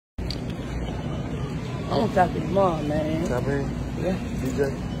I'm talking to mom, man. Tap in? Yeah.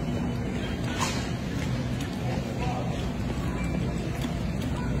 DJ?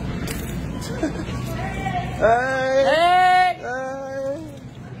 Hey! Hey!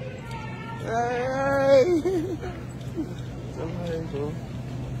 Hey! Hey!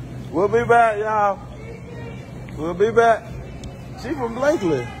 We'll be back, y'all. We'll be back. She from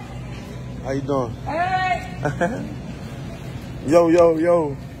Blakely. How you doing? Hey! Yo.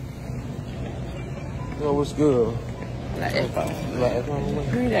 Yo, what's good? Like that phone. Like that phone?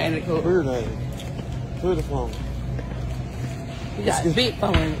 Pretty ain't it cool? Pretty phone. You got a big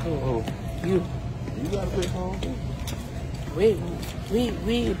phone in the cool. Oh. You got a big phone too? we big.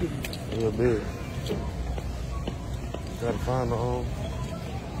 Yeah, big. Gotta find the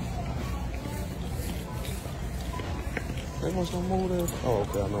They want some more there? Oh,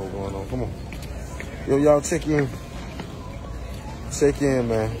 okay, I know what's going on. Come on. Yo, y'all check in. Check in,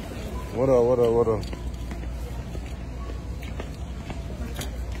 man. What up?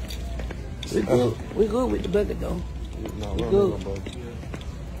 We good with the bucket though. No, we good. good.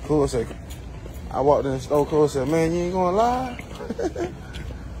 Cool said, I walked in the store, Cool said, man, you ain't going live?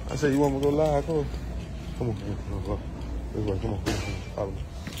 I said, you want me to go live, Cool? Come on. This way, come on. Follow me.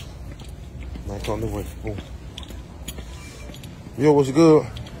 Man, come this way. Boom. Yo, what's good?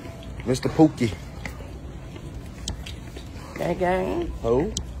 Mr. Pookie. Gang.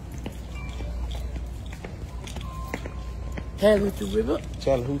 Who? Chattahoochee River.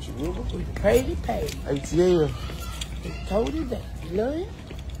 Chattahoochee River? We paid. ATL. We told you that we love you.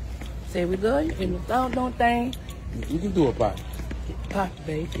 Say we love you. And the don't thing. You can do a pop. Get the poppy,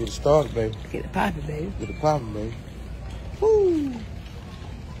 baby. Get it started, baby. Get the poppy, baby. Get it poppin', baby. Woo!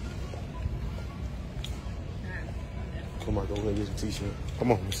 Come on, go ahead and get some t-shirt.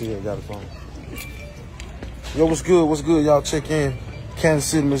 Come on, let's see if I got a phone. Yo, what's good? What's good? Y'all check in. Kansas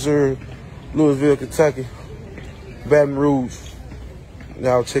City, Missouri, Louisville, Kentucky, Baton Rouge.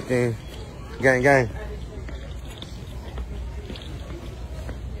 Y'all check in. Gang.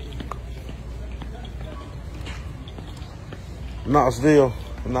 Knoxville,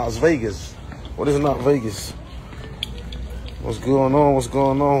 Knox Vegas. What is Knox Vegas? What's going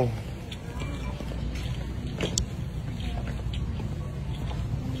on?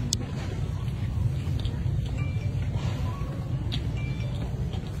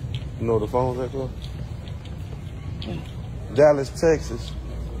 You know the phone's at, bro? Dallas, Texas.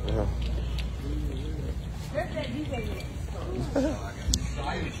 Yeah.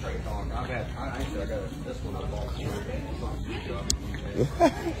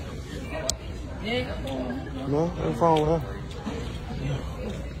 No, ain't phone with her.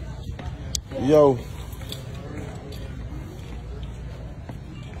 Yo.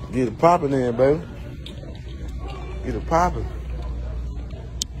 Get it poppin' in, baby. Get it poppin'.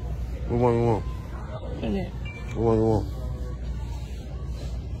 What one you want? What one you want?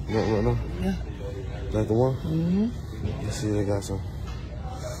 That right now? Yeah. That the one? Mm-hmm. Let's see if they got some.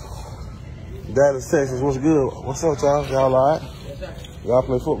 Dallas, Texas, what's good? What's up, y'all? Y'all all right? Y'all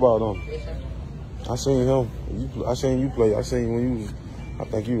play football, don't you? I seen him. I seen you play. I seen you when you was, I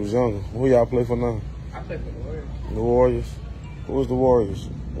think you was younger. Who y'all play for now? I play for the Warriors. The Warriors? Who was the Warriors?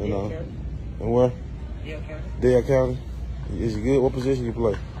 And where? Dale County. Dale County? Is you good? What position you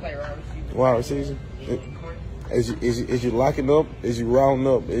play? Play receiver. Wide receiver? Is you locking up? Is you rounding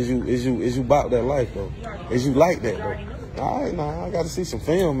up? Is you about that life though? Is you like that though? All right, nah, I got to see some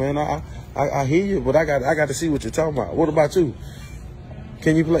film, man. I hear you, but I got to see what you're talking about. What about you?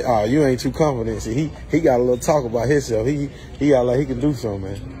 Can you play? Oh, you ain't too confident. See, he got a little talk about himself. He got like he can do something,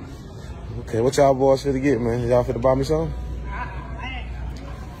 man. Okay, what y'all boys finna get, man? Y'all finna buy me something?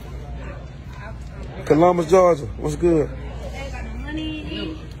 Columbus, Georgia. What's good? I got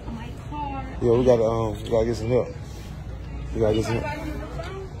money on my car. Yo, we gotta get some help. We gotta get some help.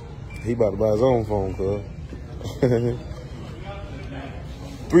 He about to buy his own phone, cuz.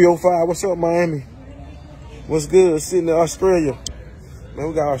 305, what's up, Miami? What's good? Sitting in Australia. Man,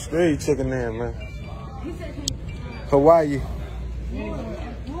 we got Australia chicken there, man. Hawaii.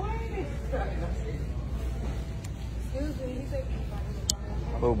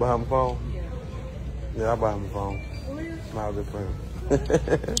 Oh, buy him a phone? Yeah, I buy him a phone. Not a good friend.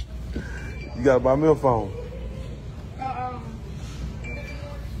 You gotta buy me a phone.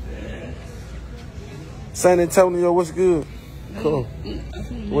 San Antonio, what's good? Cool.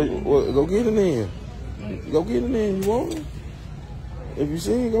 Go get it in. Go get it in. You want it? If you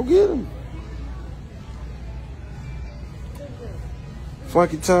see him, go get him.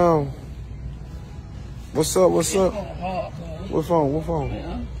 Funky Town. What's up? What phone?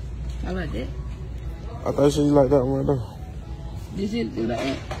 How about that? I thought you said you like that one right there. This is like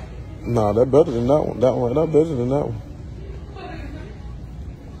that. Nah, that better than that one. That one, that better than that one.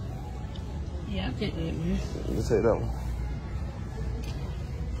 Yeah, I'll take that, man. Let's take that one.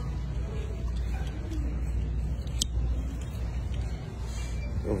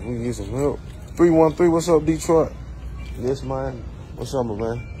 If we get some help. 313, what's up, Detroit? Yes, man. What's up, my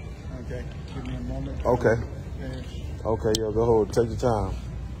man? Okay, give me a moment. Okay. Okay, yo, go hold. Take your time.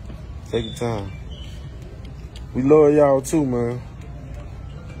 Take your time. We love y'all too, man.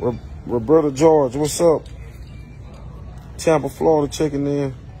 Roberta George, what's up? Tampa, Florida, checking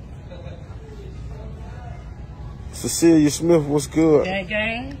in. Cecilia Smith, what's good? Gang,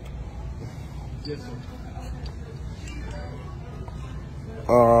 gang. Yes, sir.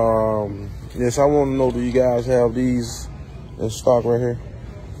 Yes, I want to know, do you guys have these in stock right here?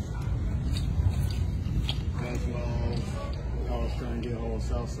 That's what I was trying to get hold of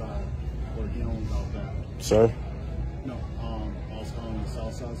Southside, or he owns all that. Sir? No, I was calling the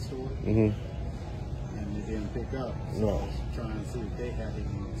Southside store, Mm-hmm. and they didn't pick up. So No. I was trying to see if they had any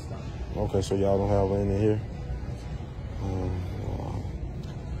in stock. Okay, so y'all don't have any here?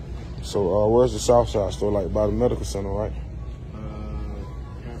 So where's the Southside store? Like by the medical center, right?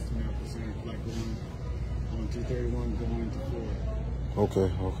 Past the medical center, like on 231 going to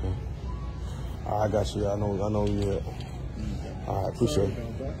Florida. Okay. I got you. I know you. Okay. All right, appreciate Sorry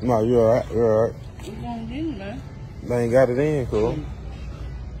about it. that. No, you're all right. You're all right. We gonna get him, man. They ain't got it in, cool.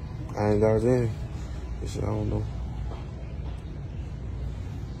 I ain't got it in. He said, I don't know.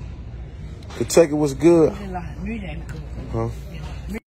 Kentucky was good. They like, read that, cool. Huh?